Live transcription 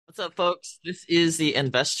What's up, folks? This is the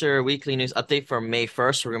Investor Weekly News Update for May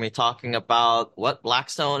 1st. We're going to be talking about what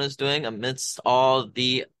Blackstone is doing amidst all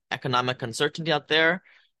the economic uncertainty out there.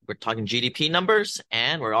 We're talking GDP numbers,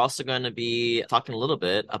 and we're also going to be talking a little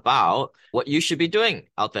bit about what you should be doing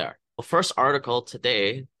out there. The first article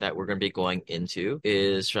today that we're going to be going into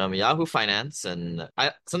is from Yahoo Finance, and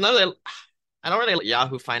I don't really like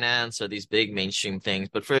Yahoo Finance or these big mainstream things,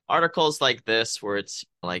 but for articles like this, where it's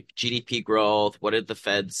like GDP growth, what did the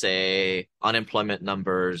Fed say, unemployment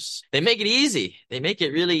numbers, they make it easy. They make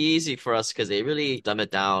it really easy for us because they really dumb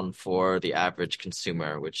it down for the average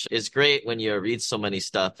consumer, which is great when you read so many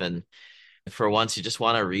stuff. And for once, you just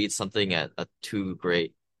want to read something at a two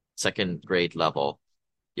grade, second grade level.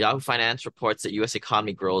 Yahoo Finance reports that U.S.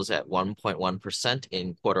 economy grows at 1.1%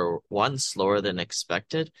 in quarter one, slower than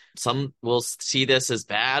expected. Some will see this as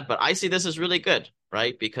bad, but I see this as really good,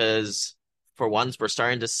 right? Because for once, we're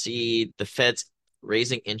starting to see the Fed's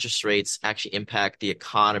raising interest rates actually impact the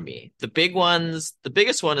economy. The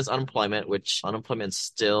biggest one is unemployment, which unemployment is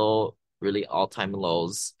still really all-time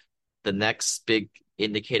lows. The next big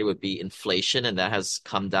indicator would be inflation, and that has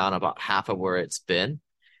come down about half of where it's been.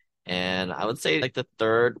 And I would say like the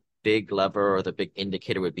third big lever or the big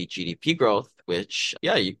indicator would be GDP growth, which,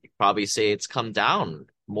 yeah, you could probably say it's come down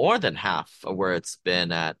more than half of where it's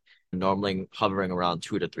been at, normally hovering around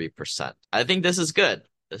 2 to 3%. I think this is good.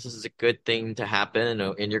 This is a good thing to happen,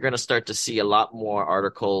 and you're going to start to see a lot more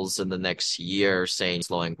articles in the next year saying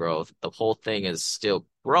slowing growth. The whole thing is still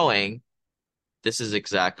growing. This is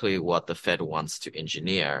exactly what the Fed wants to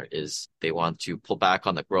engineer, is they want to pull back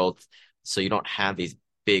on the growth so you don't have these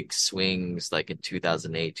big swings like in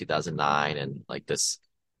 2008, 2009, and like this.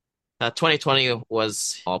 2020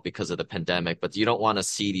 was all because of the pandemic, but you don't want to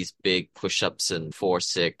see these big push-ups in 4,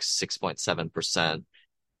 6.7%,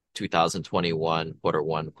 2021, quarter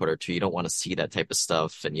one, quarter two. You don't want to see that type of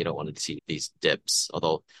stuff, and you don't want to see these dips.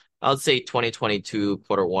 Although I would say 2022,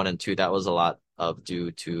 quarter one and two, that was a lot of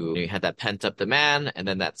due to you had that pent-up demand and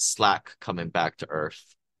then that slack coming back to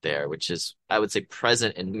earth there, which is, I would say,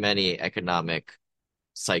 present in many economic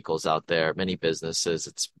cycles out there, many businesses.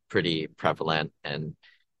 It's pretty prevalent. And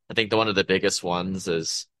I think one of the biggest ones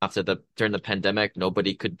is during the pandemic,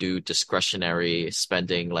 nobody could do discretionary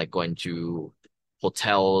spending like going to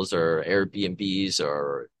hotels or Airbnbs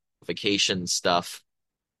or vacation stuff.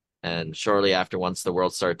 And shortly after, once the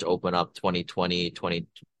world started to open up 2020,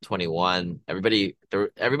 2021, everybody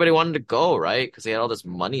wanted to go, right? Because they had all this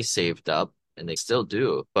money saved up and they still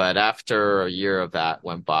do. But after a year of that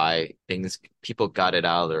went by, people got it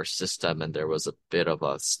out of their system and there was a bit of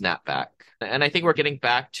a snapback. And I think we're getting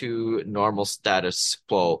back to normal status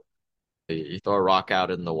quo. You throw a rock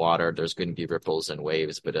out in the water, there's going to be ripples and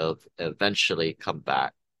waves, but it'll eventually come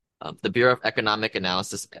back. The Bureau of Economic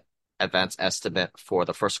Analysis advanced estimate for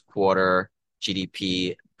the first quarter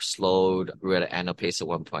GDP grew at an annual pace of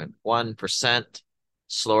 1.1%,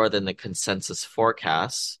 slower than the consensus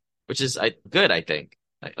forecast, which is good, I think.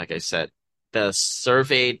 Like I said, the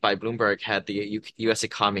surveyed by Bloomberg had the U.S.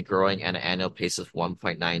 economy growing at an annual pace of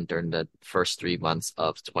 1.9 during the first 3 months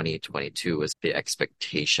of 2022 was the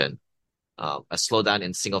expectation. A slowdown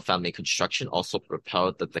in single-family construction also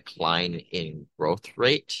propelled the decline in growth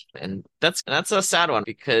rate. And that's a sad one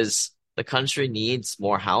because the country needs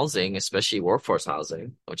more housing, especially workforce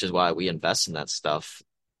housing, which is why we invest in that stuff.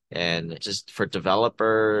 And just for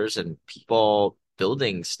developers and people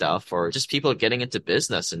building stuff or just people getting into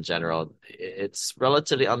business in general, it's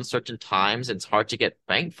relatively uncertain times and it's hard to get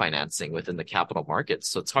bank financing within the capital markets.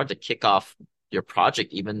 So it's hard to kick off your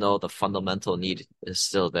project, even though the fundamental need is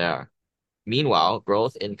still there. Meanwhile,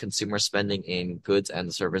 growth in consumer spending in goods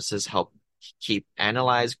and services helped keep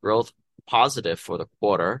analyzed growth positive for the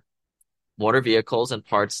quarter. Motor vehicles and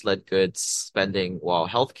parts led goods spending, while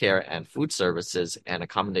healthcare and food services and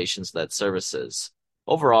accommodations led services.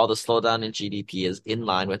 Overall, the slowdown in GDP is in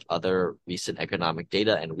line with other recent economic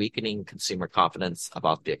data and weakening consumer confidence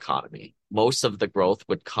about the economy. Most of the growth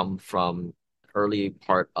would come from early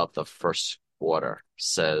part of the first quarter,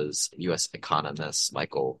 says U.S. economist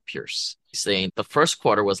Michael Pierce. He's saying the first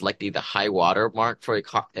quarter was likely the high water mark for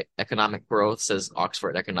economic growth, says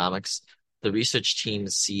Oxford Economics. The research team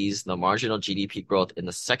sees the marginal GDP growth in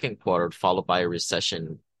the second quarter, followed by a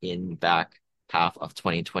recession in back half of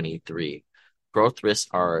 2023. Growth risks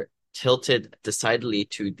are tilted decidedly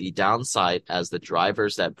to the downside as the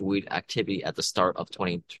drivers that buoyed activity at the start of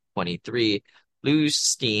 2023 lose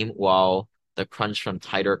steam, while the crunch from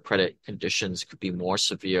tighter credit conditions could be more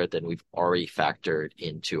severe than we've already factored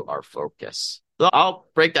into our focus. So I'll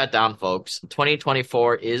break that down, folks.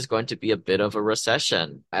 2024 is going to be a bit of a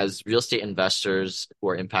recession as real estate investors who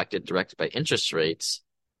are impacted directly by interest rates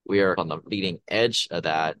We are on the leading edge of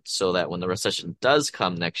that so that when the recession does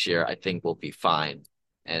come next year, I think we'll be fine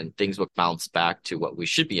and things will bounce back to what we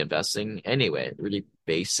should be investing anyway, really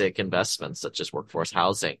basic investments such as workforce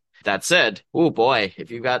housing. That said, oh boy,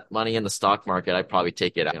 if you got money in the stock market, I'd probably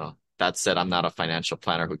take it. That said, I'm not a financial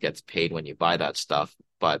planner who gets paid when you buy that stuff.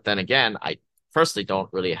 But then again, I personally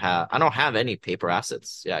I don't have any paper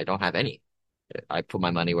assets. Yeah, I don't have any. I put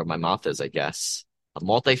my money where my mouth is, I guess. A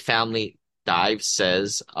multifamily dive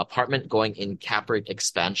says apartment going in cap rate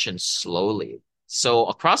expansion slowly. So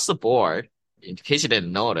across the board, in case you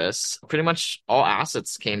didn't notice, pretty much all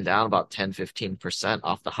assets came down about 10-15%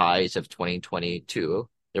 off the highs of 2022.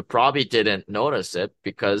 You probably didn't notice it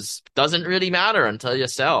because it doesn't really matter until you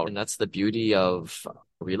sell. And that's the beauty of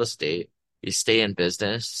real estate. You stay in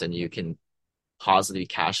business and you can positive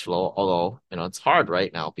cash flow. Although, it's hard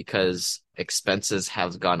right now because expenses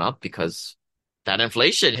have gone up because that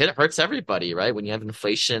inflation hurts everybody, right? When you have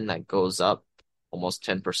inflation that goes up almost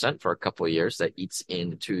 10% for a couple of years, that eats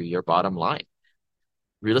into your bottom line.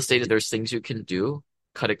 Real estate, there's things you can do,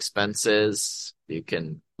 cut expenses, you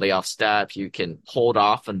can lay off staff, you can hold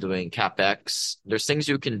off on doing CapEx. There's things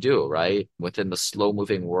you can do, right? Within the slow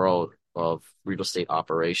moving world of real estate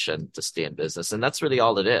operation to stay in business. And that's really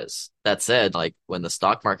all it is. That said, like when the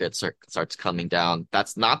stock market starts coming down,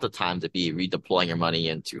 that's not the time to be redeploying your money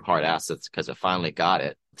into hard assets because it finally got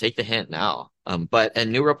it. Take the hint now. But a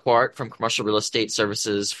new report from commercial real estate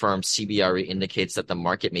services firm CBRE indicates that the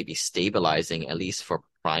market may be stabilizing, at least for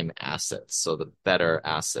prime assets. So the better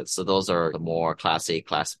assets. So those are the more class A,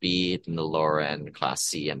 class B, and the lower end, class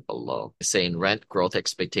C and below. Saying rent growth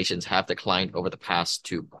expectations have declined over the past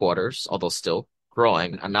 2 quarters, although still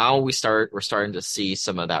growing. And now we're starting to see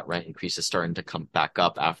some of that rent increases starting to come back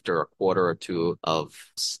up after a quarter or two of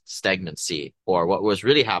stagnancy. Or what was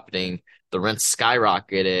really happening, the rent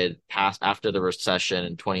skyrocketed past after the recession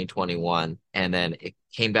in 2021, and then it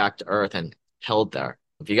came back to earth and held there.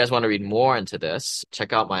 If you guys want to read more into this,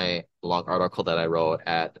 check out my long article that I wrote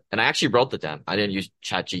and I actually wrote the damn. I didn't use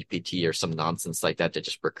ChatGPT or some nonsense like that to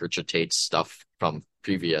just regurgitate stuff from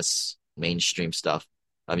previous mainstream stuff.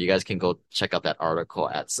 You guys can go check out that article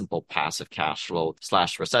at Simple Passive Cash Flow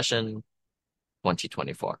 /recession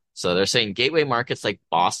 2024. So they're saying gateway markets like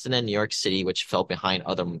Boston and New York City, which fell behind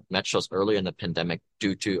other metros earlier in the pandemic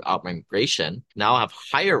due to outmigration, now have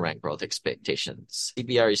higher rent growth expectations.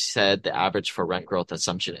 CBRE said the average for rent growth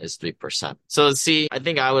assumption is 3%. So see, I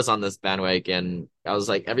think I was on this bandwagon. I was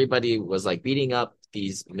like, everybody was like beating up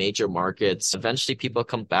these major markets. Eventually people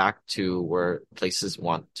come back to where places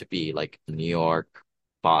want to be, like New York,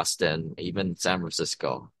 Boston, even San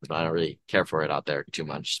Francisco. I don't really care for it out there too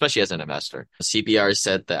much, especially as an investor. CBR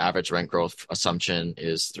said the average rent growth assumption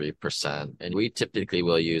is 3%, and we typically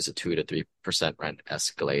will use a 2 to 3% rent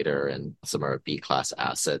escalator in some of our B-class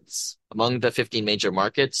assets. Among the 15 major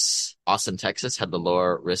markets, Austin, Texas had the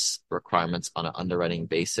lower risk requirements on an underwriting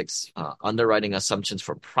basics. Underwriting assumptions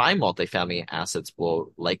for prime multifamily assets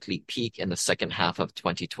will likely peak in the second half of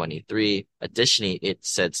 2023. Additionally, it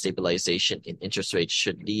said stabilization in interest rates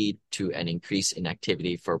should lead to an increase in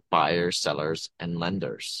activity for buyers, sellers, and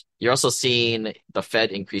lenders. You're also seeing the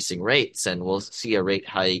Fed increasing rates, and we'll see a rate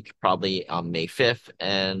hike probably on May 5th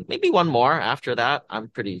and maybe one more after that. I'm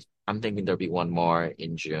thinking there'll be one more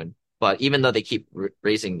in June. But even though they keep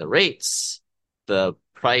raising the rates, the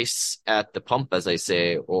price at the pump, as I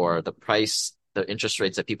say, or the interest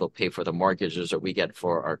rates that people pay for the mortgages or we get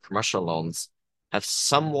for our commercial loans have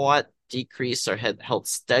somewhat decreased or held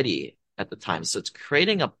steady at the time. So it's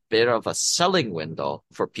creating a bit of a selling window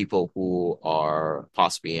for people who are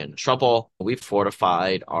possibly in trouble. We've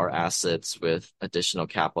fortified our assets with additional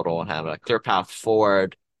capital and have a clear path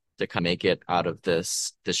forward to kind of make it out of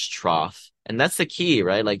this trough. And that's the key,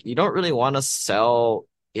 right? Like you don't really want to sell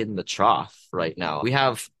in the trough right now.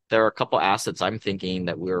 There are a couple assets I'm thinking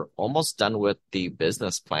that we're almost done with the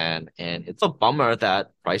business plan. And it's a bummer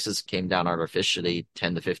that prices came down artificially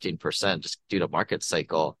 10 to 15% just due to market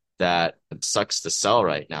cycle. That it sucks to sell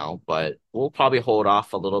right now, but we'll probably hold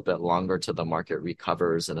off a little bit longer till the market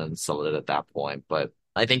recovers and then sell it at that point. But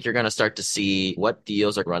I think you're going to start to see what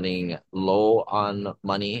deals are running low on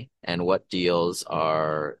money and what deals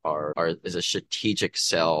is a strategic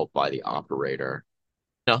sell by the operator.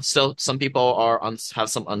 Still some people have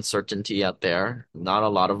some uncertainty out there. Not a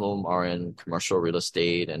lot of them are in commercial real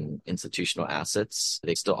estate and institutional assets.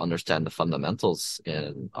 They still understand the fundamentals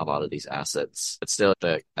in a lot of these assets. But still,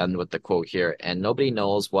 the end with the quote here, and nobody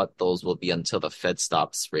knows what those will be until the Fed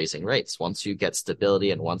stops raising rates. Once you get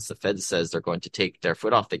stability and once the Fed says they're going to take their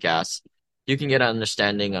foot off the gas, you can get an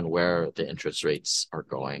understanding on where the interest rates are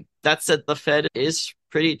going. That said, the Fed is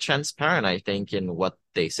pretty transparent, I think, in what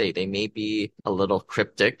they say. They may be a little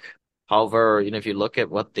cryptic. However, if you look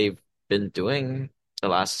at what they've been doing the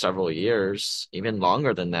last several years, even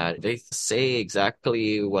longer than that, they say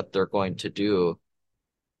exactly what they're going to do,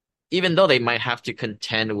 even though they might have to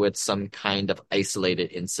contend with some kind of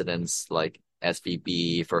isolated incidents like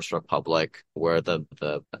SVB, First Republic, where the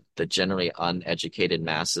generally uneducated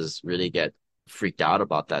masses really get freaked out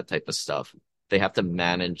about that type of stuff. They have to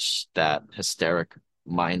manage that hysteric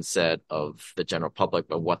mindset of the general public,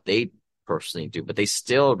 but what they personally do. But they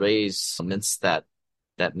still raise, amidst that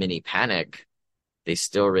mini panic, they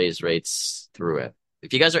still raise rates through it.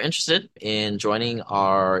 If you guys are interested in joining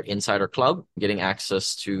our insider club, getting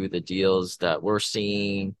access to the deals that we're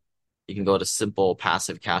seeing, you can go to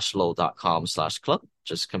simplepassivecashflow.com/club.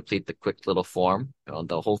 Just complete the quick little form.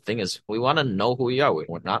 The whole thing is we want to know who you are.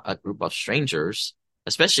 We're not a group of strangers,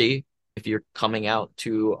 especially if you're coming out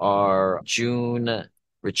to our June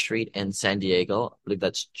retreat in San Diego. I believe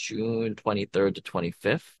that's June 23rd to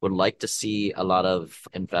 25th. Would like to see a lot of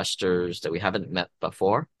investors that we haven't met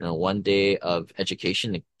before. One day of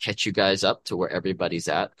education to catch you guys up to where everybody's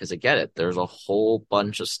at. Because I get it. There's a whole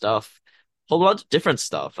bunch of stuff, whole lot of different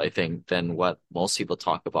stuff, I think, than what most people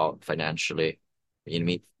talk about financially. You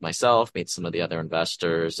meet myself, meet some of the other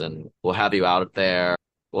investors, and we'll have you out there.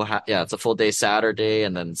 Yeah, it's a full day Saturday,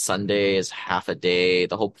 and then Sunday is half a day.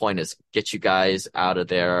 The whole point is get you guys out of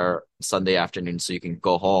there Sunday afternoon so you can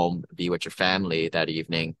go home, be with your family that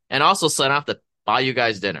evening, and also so I don't have to buy you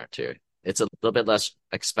guys dinner too. It's a little bit less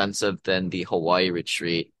expensive than the Hawaii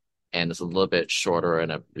retreat, and it's a little bit shorter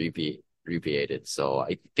and abbreviated. So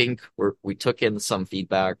I think we took in some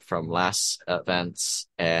feedback from last events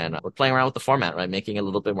and we're playing around with the format, right? Making it a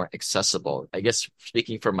little bit more accessible. I guess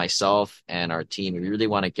speaking for myself and our team, we really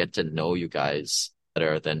want to get to know you guys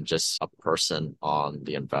better than just a person on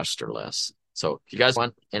the investor list. So if you guys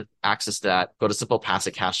want access to that, go to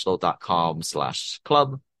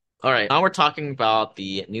simplepassivecashflow.com/club. All right, now we're talking about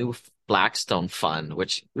the new Blackstone fund,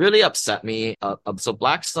 which really upset me. So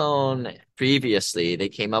Blackstone previously, they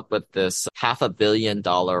came up with this $500 million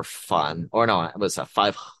fund, or no, it was a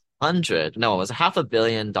 500. No, it was a $500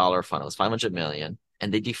 million fund. It was 500 million.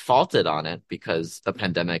 And they defaulted on it because the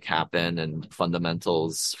pandemic happened and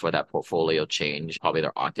fundamentals for that portfolio changed, probably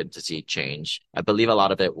their occupancy changed. I believe a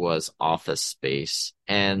lot of it was office space.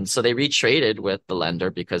 And so they retraded with the lender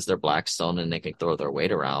because they're Blackstone and they can throw their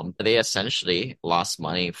weight around. They essentially lost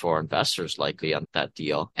money for investors likely on that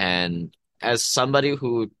deal. And as somebody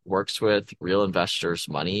who works with real investors'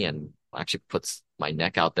 money and actually puts my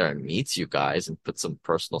neck out there and meets you guys and puts some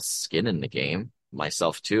personal skin in the game,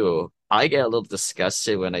 myself too, I get a little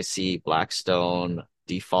disgusted when I see Blackstone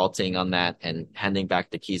defaulting on that and handing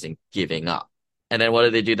back the keys and giving up. And then what do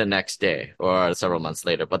they do the next day or several months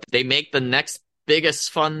later? But they make the next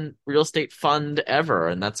biggest real estate fund ever.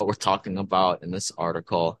 And that's what we're talking about in this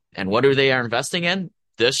article. And what are they investing in?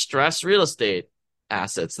 Distressed real estate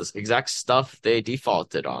assets, this exact stuff they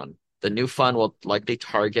defaulted on. The new fund will likely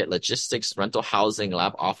target logistics, rental housing,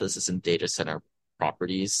 lab offices, and data center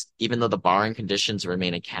properties. Even though the borrowing conditions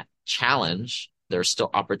remain a challenge, there are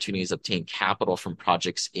still opportunities to obtain capital from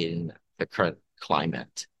projects in the current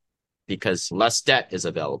climate because less debt is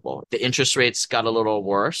available. The interest rates got a little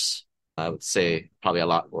worse. I would say probably a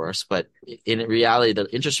lot worse, but in reality, the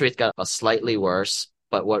interest rates got a slightly worse.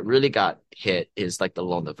 But what really got hit is like the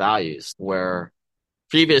loan to values, where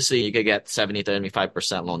previously you could get 70 to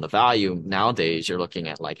 75% loan to value. Nowadays, you're looking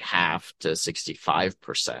at like half to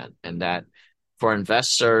 65%. And that for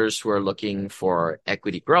investors who are looking for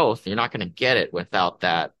equity growth, you're not going to get it without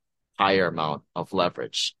that higher amount of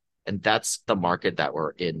leverage. And that's the market that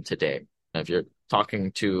we're in today. If you're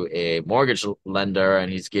talking to a mortgage lender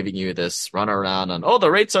and he's giving you this runaround on, oh, the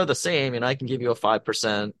rates are the same, and I can give you a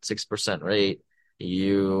 5%, 6% rate,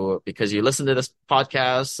 because you listen to this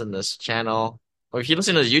podcast and this channel, or if you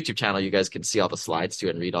listen to the YouTube channel, you guys can see all the slides too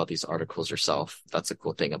and read all these articles yourself. That's a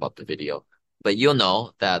cool thing about the video. But you'll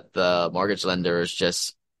know that the mortgage lender is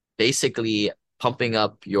just basically pumping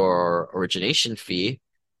up your origination fee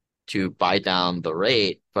to buy down the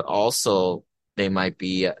rate, but also they might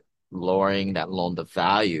be lowering that loan to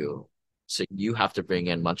value. So you have to bring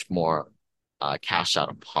in much more cash out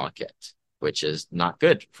of pocket, which is not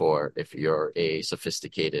good for if you're a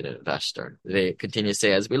sophisticated investor. They continue to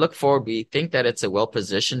say, as we look forward, we think that it's a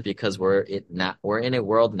well-positioned because we're in a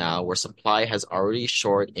world now where supply has already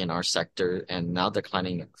short in our sector and now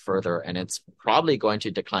declining further. And it's probably going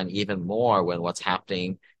to decline even more when what's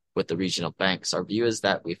happening with the regional banks. Our view is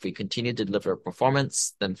that if we continue to deliver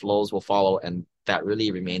performance, then flows will follow. And that really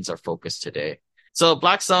remains our focus today. So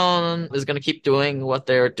Blackstone is going to keep doing what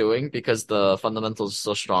they're doing because the fundamentals are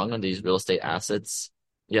so strong on these real estate assets.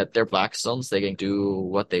 Yet they're Blackstones. They can do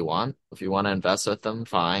what they want. If you want to invest with them,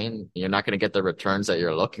 fine. You're not going to get the returns that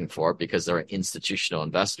you're looking for because they're an institutional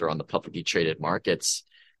investor on the publicly traded markets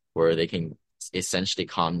where they can essentially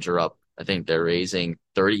conjure up. I think they're raising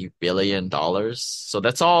 $30 billion. So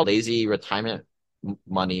that's all lazy retirement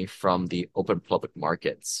money from the open public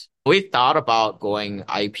markets. We thought about going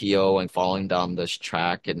IPO and falling down this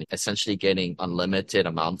track and essentially getting unlimited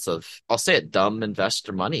amounts of, I'll say it, dumb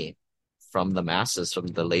investor money from the masses, from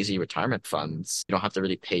the lazy retirement funds. You don't have to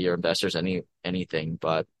really pay your investors anything,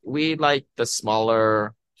 but we like the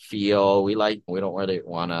smaller feel. We don't really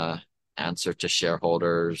want to answer to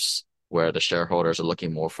shareholders where the shareholders are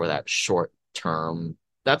looking more for that short term.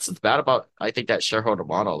 That's bad about, I think, that shareholder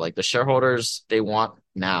model. Like the shareholders, they want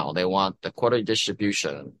now, they want the quarterly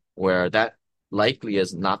distribution, where that likely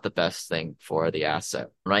is not the best thing for the asset.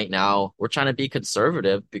 Right now, we're trying to be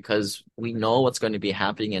conservative because we know what's going to be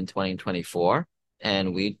happening in 2024,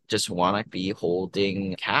 and we just want to be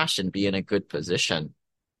holding cash and be in a good position.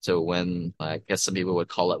 So when, I guess some people would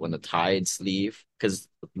call it when the tides leave, because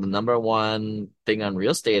the number one thing on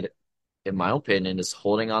real estate, in my opinion, is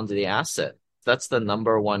holding on to the asset. That's the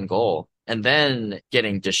number one goal. And then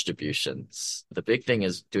getting distributions. The big thing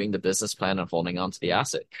is doing the business plan and holding on to the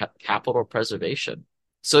asset, capital preservation.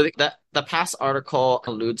 So that the past article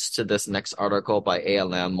alludes to this next article by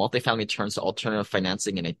ALM, multifamily turns to alternative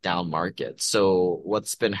financing in a down market. So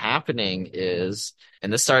what's been happening is,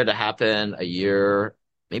 and this started to happen a year,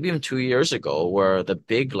 maybe even 2 years ago, where the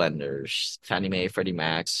big lenders, Fannie Mae, Freddie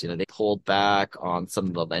Mac, they pulled back on some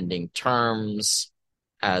of the lending terms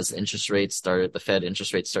as the Fed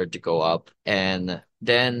interest rates started to go up. And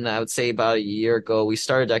then I would say about a year ago, we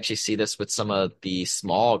started to actually see this with some of the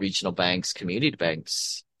small regional banks, community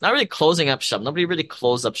banks, not really closing up shop. Nobody really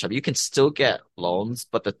closed up shop. You can still get loans,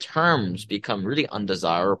 but the terms become really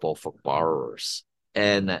undesirable for borrowers.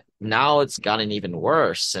 And now it's gotten even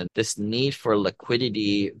worse. And this need for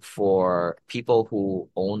liquidity for people who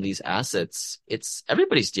own these assets,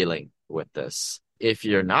 everybody's dealing with this. If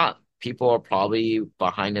you're not, people are probably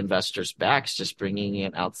behind investors' backs, just bringing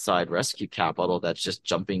in outside rescue capital that's just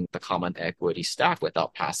jumping the common equity stack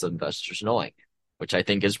without passive investors knowing, which I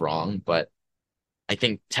think is wrong. But I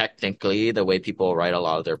think technically, the way people write a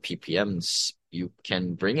lot of their PPMs, you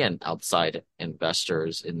can bring in outside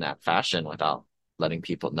investors in that fashion without letting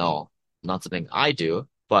people know. Not something I do,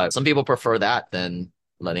 but some people prefer that than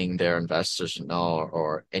letting their investors know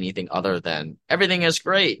or anything other than everything is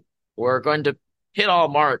great. We're going to hit all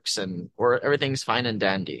marks and everything's fine and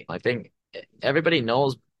dandy. I think everybody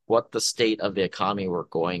knows what the state of the economy we're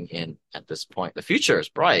going in at this point. The future is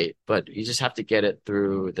bright, but you just have to get it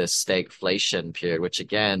through this stagflation period, which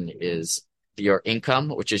again is your income,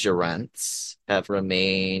 which is your rents, have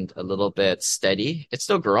remained a little bit steady. It's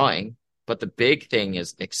still growing, but the big thing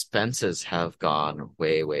is expenses have gone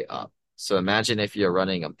way, way up. So imagine if you're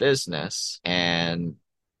running a business and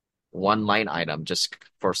one line item just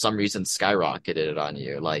for some reason skyrocketed on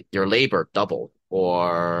you, like your labor doubled,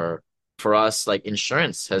 or for us, like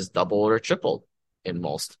insurance has doubled or tripled in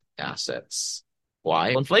most assets.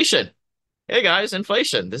 Why? Inflation. Hey guys,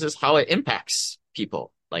 inflation. This is how it impacts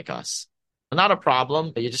people like us. Not a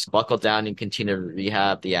problem. You just buckle down and continue to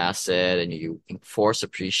rehab the asset and you force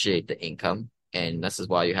appreciate the income. And this is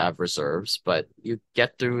why you have reserves, but you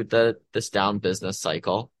get through this down business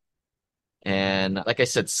cycle. And like I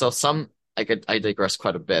said, I digress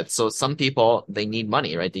quite a bit. So some people, they need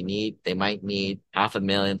money, right? They might need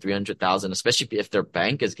 500,000, 300,000, especially if their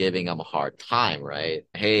bank is giving them a hard time, right?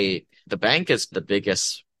 Hey, the bank is the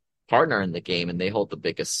biggest partner in the game and they hold the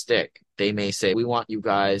biggest stick. They may say, we want you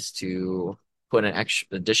guys to put an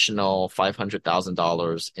additional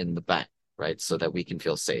 $500,000 in the bank, right? So that we can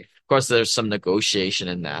feel safe. Of course, there's some negotiation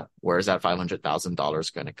in that. Where is that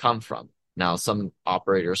 $500,000 going to come from? Now, some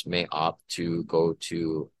operators may opt to go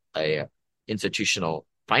to a institutional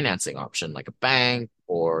financing option like a bank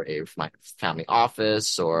or a family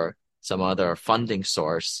office or some other funding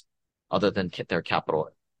source other than their capital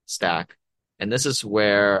stack. And this is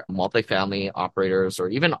where multifamily operators or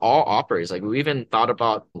even all operators, like we even thought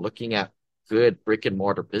about looking at good brick and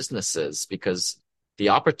mortar businesses because the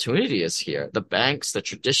opportunity is here. The banks, the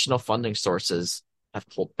traditional funding sources have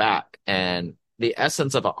pulled back, and the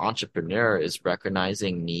essence of an entrepreneur is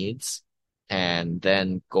recognizing needs and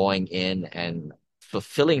then going in and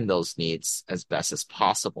fulfilling those needs as best as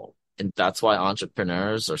possible. And that's why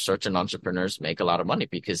entrepreneurs or certain entrepreneurs make a lot of money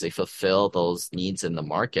because they fulfill those needs in the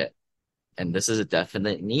market. And this is a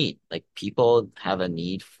definite need. Like people have a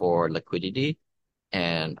need for liquidity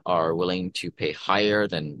and are willing to pay higher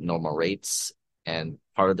than normal rates. And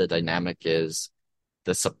part of the dynamic is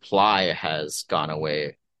the supply has gone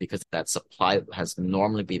away because that supply has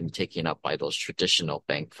normally been taken up by those traditional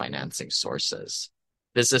bank financing sources.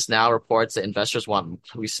 Business Now reports that investors want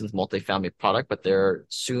Houston's multifamily product, but there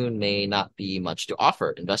soon may not be much to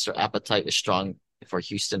offer. Investor appetite is strong for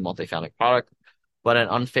Houston multifamily product, but an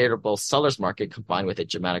unfavorable seller's market combined with a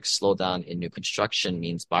dramatic slowdown in new construction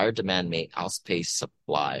means buyer demand may outpace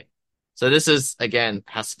supply. So this is, again,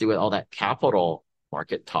 has to do with all that capital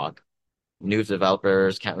market talk. New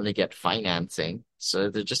developers can't really get financing, so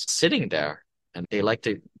they're just sitting there and they like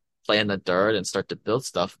to play in the dirt and start to build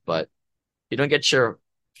stuff, but you don't get your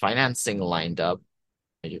financing lined up,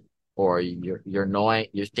 or you're knowing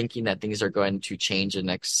you're thinking that things are going to change in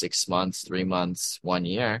the next 6 months, 3 months, 1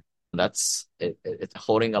 year. It's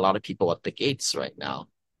holding a lot of people at the gates right now,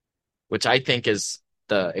 which I think is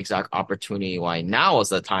the exact opportunity why now is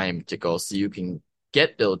the time to go so you can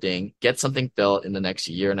get something built in the next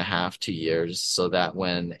year and a half, 2 years, so that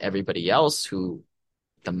when everybody else who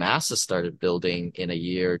the masses started building in a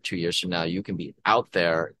year, 2 years from now, you can be out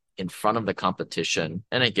there in front of the competition.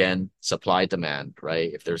 And again, supply demand,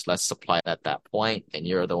 right? If there's less supply at that point and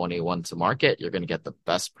you're the only one to market, you're going to get the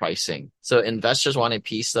best pricing. So investors want a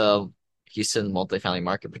piece of Houston multifamily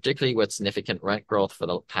market, particularly with significant rent growth for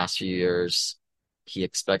the past few years. He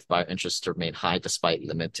expects buyer interest to remain high despite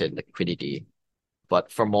limited liquidity.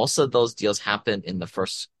 But for most of those deals happen in the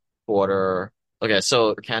first quarter. Okay,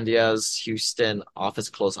 so Candia's Houston office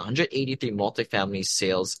closed 183 multifamily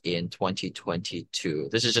sales in 2022.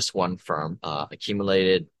 This is just one firm,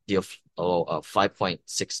 accumulated deal flow of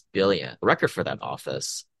 5.6 billion, a record for that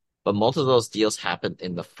office. But most of those deals happened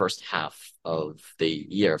in the first half of the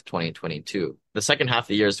year of 2022. The second half of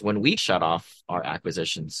the year is when we shut off our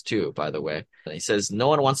acquisitions too, by the way. And he says no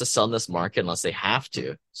one wants to sell in this market unless they have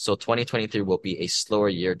to. So 2023 will be a slower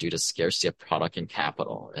year due to scarcity of product and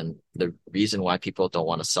capital. And the reason why people don't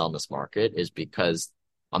want to sell in this market is because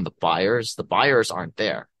on the buyers aren't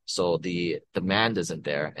there. So the demand isn't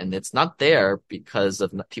there. And it's not there because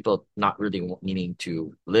of people not really needing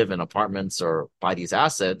to live in apartments or buy these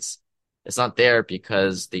assets. It's not there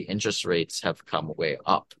because the interest rates have come way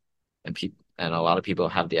up. And a lot of people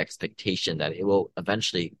have the expectation that it will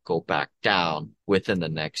eventually go back down within the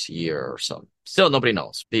next year or so. Still, nobody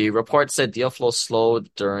knows. The report said deal flow slowed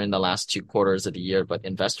during the last 2 quarters of the year, but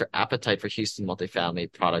investor appetite for Houston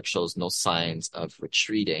multifamily product shows no signs of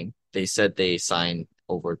retreating. They said they signed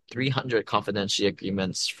over 300 confidential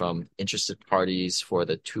agreements from interested parties for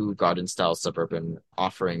the two garden-style suburban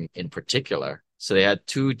offering in particular. So they had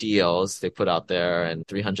 2 deals they put out there and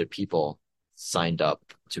 300 people signed up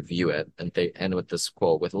to view it. And they end with this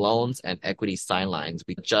quote, with loans and equity sidelines,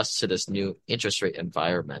 we adjust to this new interest rate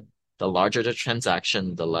environment. The larger the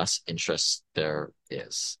transaction, the less interest there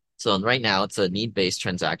is. So right now, it's a need-based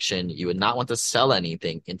transaction. You would not want to sell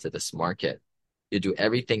anything into this market. You do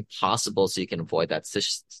everything possible so you can avoid that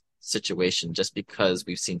situation just because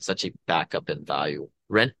we've seen such a backup in value.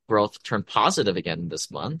 Rent growth turned positive again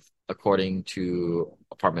this month, according to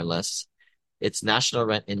Apartment List. Its national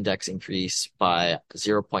rent index increased by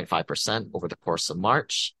 0.5% over the course of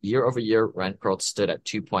March. Year over year, rent growth stood at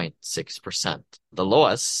 2.6%, the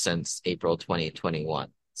lowest since April 2021.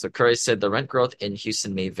 So Curry said the rent growth in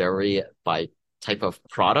Houston may vary by type of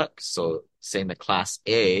product. So saying the Class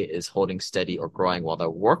A is holding steady or growing while the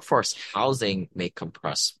workforce housing may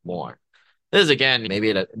compress more. This is again,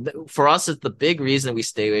 for us, it's the big reason we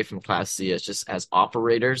stay away from Class C is just as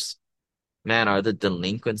operators, man, are the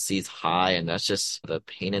delinquencies high? And that's just the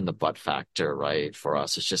pain in the butt factor, right? For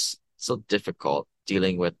us, it's just so difficult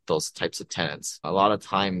dealing with those types of tenants. A lot of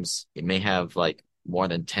times you may have like more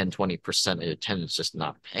than 10-20% of your tenants just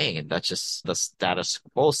not paying. And that's just the status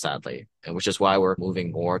quo, sadly. And which is why we're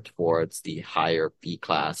moving more towards the higher B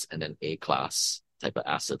class and then A class type of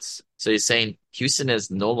assets. So he's saying Houston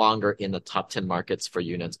is no longer in the top 10 markets for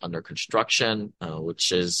units under construction,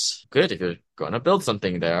 which is good if you're going to build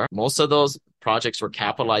something there. Most of those projects were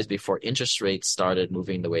capitalized before interest rates started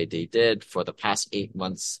moving the way they did. For the past 8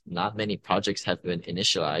 months, not many projects have been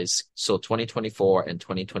initialized. So 2024 and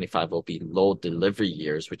 2025 will be low delivery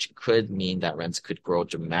years, which could mean that rents could grow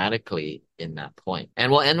dramatically in that point.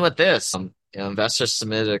 And we'll end with this. Investors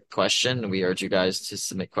submitted a question. We urge you guys to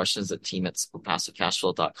submit questions at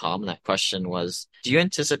team@passivecashflow.com. And that question was, do you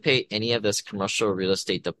anticipate any of this commercial real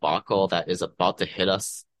estate debacle that is about to hit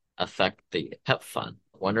us affect the HEP fund?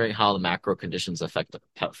 wondering how the macro conditions affect the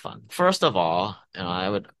pet fund. First of all, I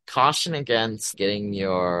would caution against getting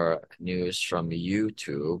your news from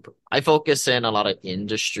YouTube. I focus in a lot of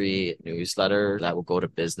industry newsletters that will go to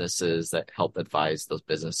businesses that help advise those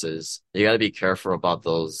businesses. You got to be careful about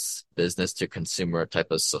those business to consumer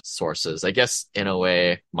type of sources. I guess in a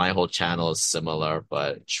way, my whole channel is similar,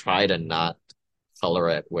 but try to not color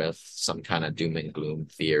it with some kind of doom and gloom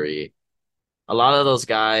theory. A lot of those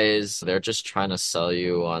guys, they're just trying to sell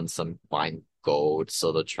you on some buying gold.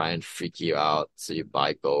 So they'll try and freak you out. So you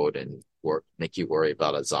buy gold and make you worry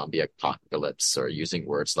about a zombie apocalypse or using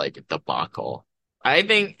words like debacle. I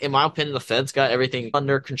think, in my opinion, the Fed's got everything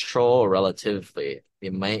under control relatively.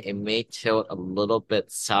 It may tilt a little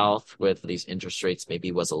bit south with these interest rates,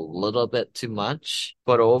 maybe was a little bit too much.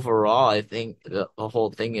 But overall, I think the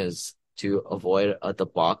whole thing is to avoid a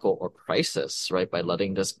debacle or crisis, right? By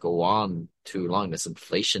letting this go on too long, this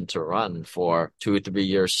inflation to run for 2 or 3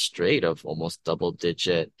 years straight of almost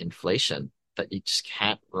double-digit inflation that you just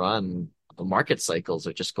can't run. The market cycles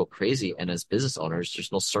would just go crazy. And as business owners,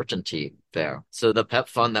 there's no certainty there. So the PEP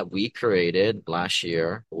fund that we created last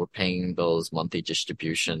year, we're paying those monthly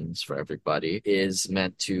distributions for everybody, is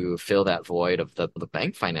meant to fill that void of the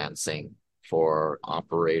bank financing for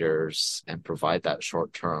operators and provide that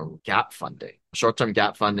short-term gap funding. Short-term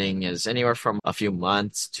gap funding is anywhere from a few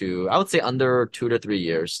months to, I would say, under 2 to 3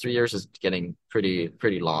 years. 3 years is getting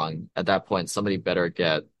pretty long. At that point, somebody better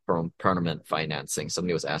get from permanent financing.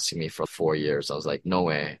 Somebody was asking me for 4 years. I was like, no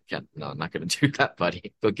way. No, I'm not going to do that,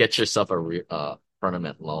 buddy. Go get yourself a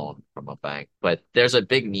permanent loan from a bank. But there's a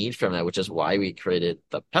big need from that, which is why we created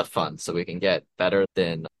the PEP fund, so we can get better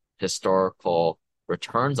than historical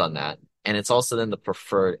returns on that. And it's also then the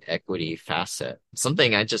preferred equity facet.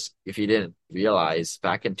 Something if you didn't realize,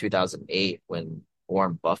 back in 2008, when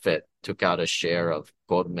Warren Buffett took out a share of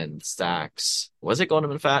Goldman Sachs, was it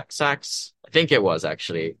Goldman Sachs? I think it was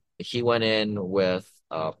actually. He went in with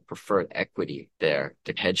preferred equity there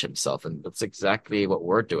to hedge himself. And that's exactly what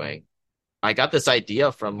we're doing. I got this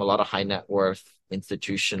idea from a lot of high net worth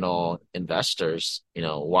institutional investors.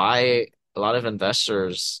 Why a lot of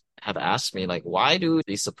investors have asked me, like, why do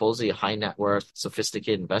these supposedly high net worth,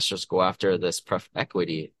 sophisticated investors go after this pref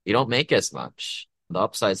equity? You don't make as much. The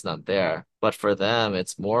upside's not there. But for them,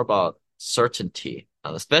 it's more about certainty,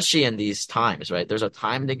 especially in these times, right? There's a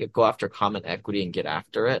time to go after common equity and get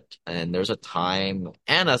after it. And there's a time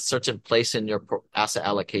and a certain place in your asset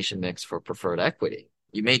allocation mix for preferred equity.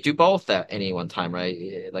 You may do both at any one time,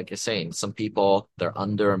 right? Like you're saying, some people, they're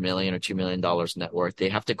under $1 million or $2 million net worth. They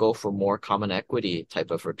have to go for more common equity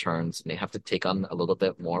type of returns, and they have to take on a little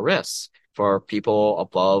bit more risk. For people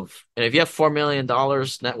above, and if you have $4 million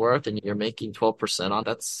net worth and you're making 12% on,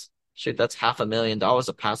 that's $500,000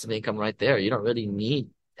 of passive income right there. You don't really need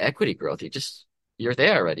equity growth. You're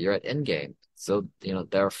there already. You're at end game. So,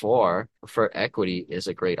 therefore, preferred equity is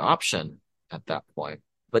a great option at that point.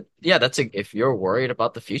 But yeah, if you're worried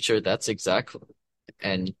about the future, that's exactly,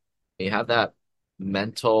 and you have that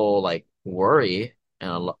mental like worry,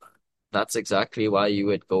 and that's exactly why you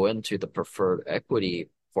would go into the preferred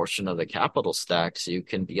equity portion of the capital stack, so you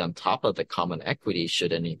can be on top of the common equity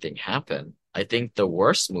should anything happen. I think the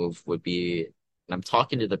worst move would be, and I'm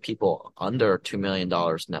talking to the people under $2 million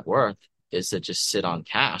net worth, is to just sit on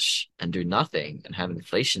cash and do nothing and have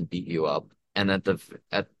inflation beat you up. And at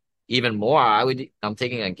even more, I'm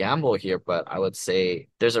taking a gamble here, but I would say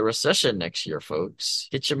there's a recession next year, folks.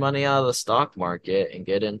 Get your money out of the stock market and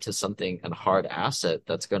get into a hard asset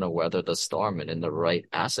that's going to weather the storm, and in the right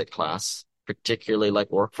asset class, particularly like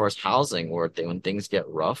workforce housing, where when things get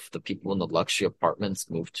rough, the people in the luxury apartments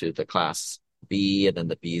move to the class B, and then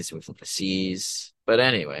the Bs move to the Cs. But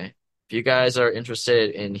anyway, if you guys are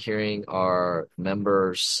interested in hearing our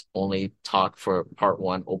members only talk for part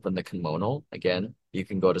one, Open the Kimono, again, you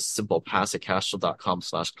can go to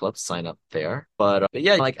simplepassivecashflow.com/club, sign up there. But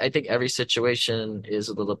yeah, I think every situation is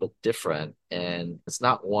a little bit different, and it's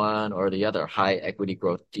not one or the other, high equity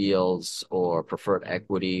growth deals or preferred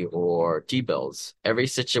equity or T-bills. Every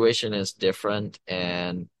situation is different.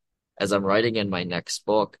 And as I'm writing in my next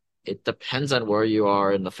book, it depends on where you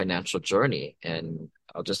are in the financial journey. And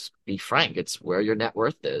I'll just be frank, it's where your net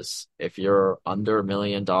worth is. If you're under $1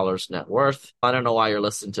 million net worth, I don't know why you're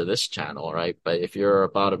listening to this channel, right? But if you're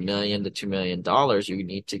about $1 million to $2 million, you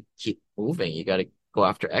need to keep moving. You got to go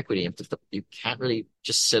after equity. You can't really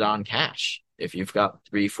just sit on cash. If you've got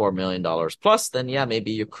 $3-4 million plus, then yeah,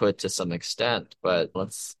 maybe you could to some extent. But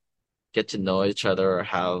let's get to know each other, or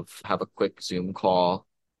have a quick Zoom call.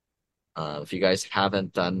 If you guys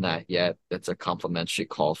haven't done that yet, it's a complimentary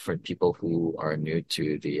call for people who are new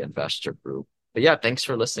to the investor group. But yeah, thanks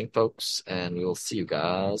for listening, folks, and we will see you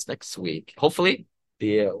guys next week. Hopefully,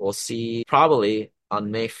 we'll see probably on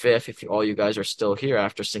May 5th, if all you guys are still here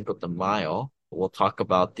after Cinco de Mayo. We'll talk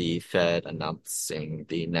about the Fed announcing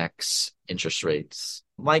the next interest rates.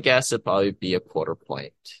 My guess would probably be a quarter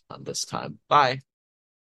point on this time. Bye.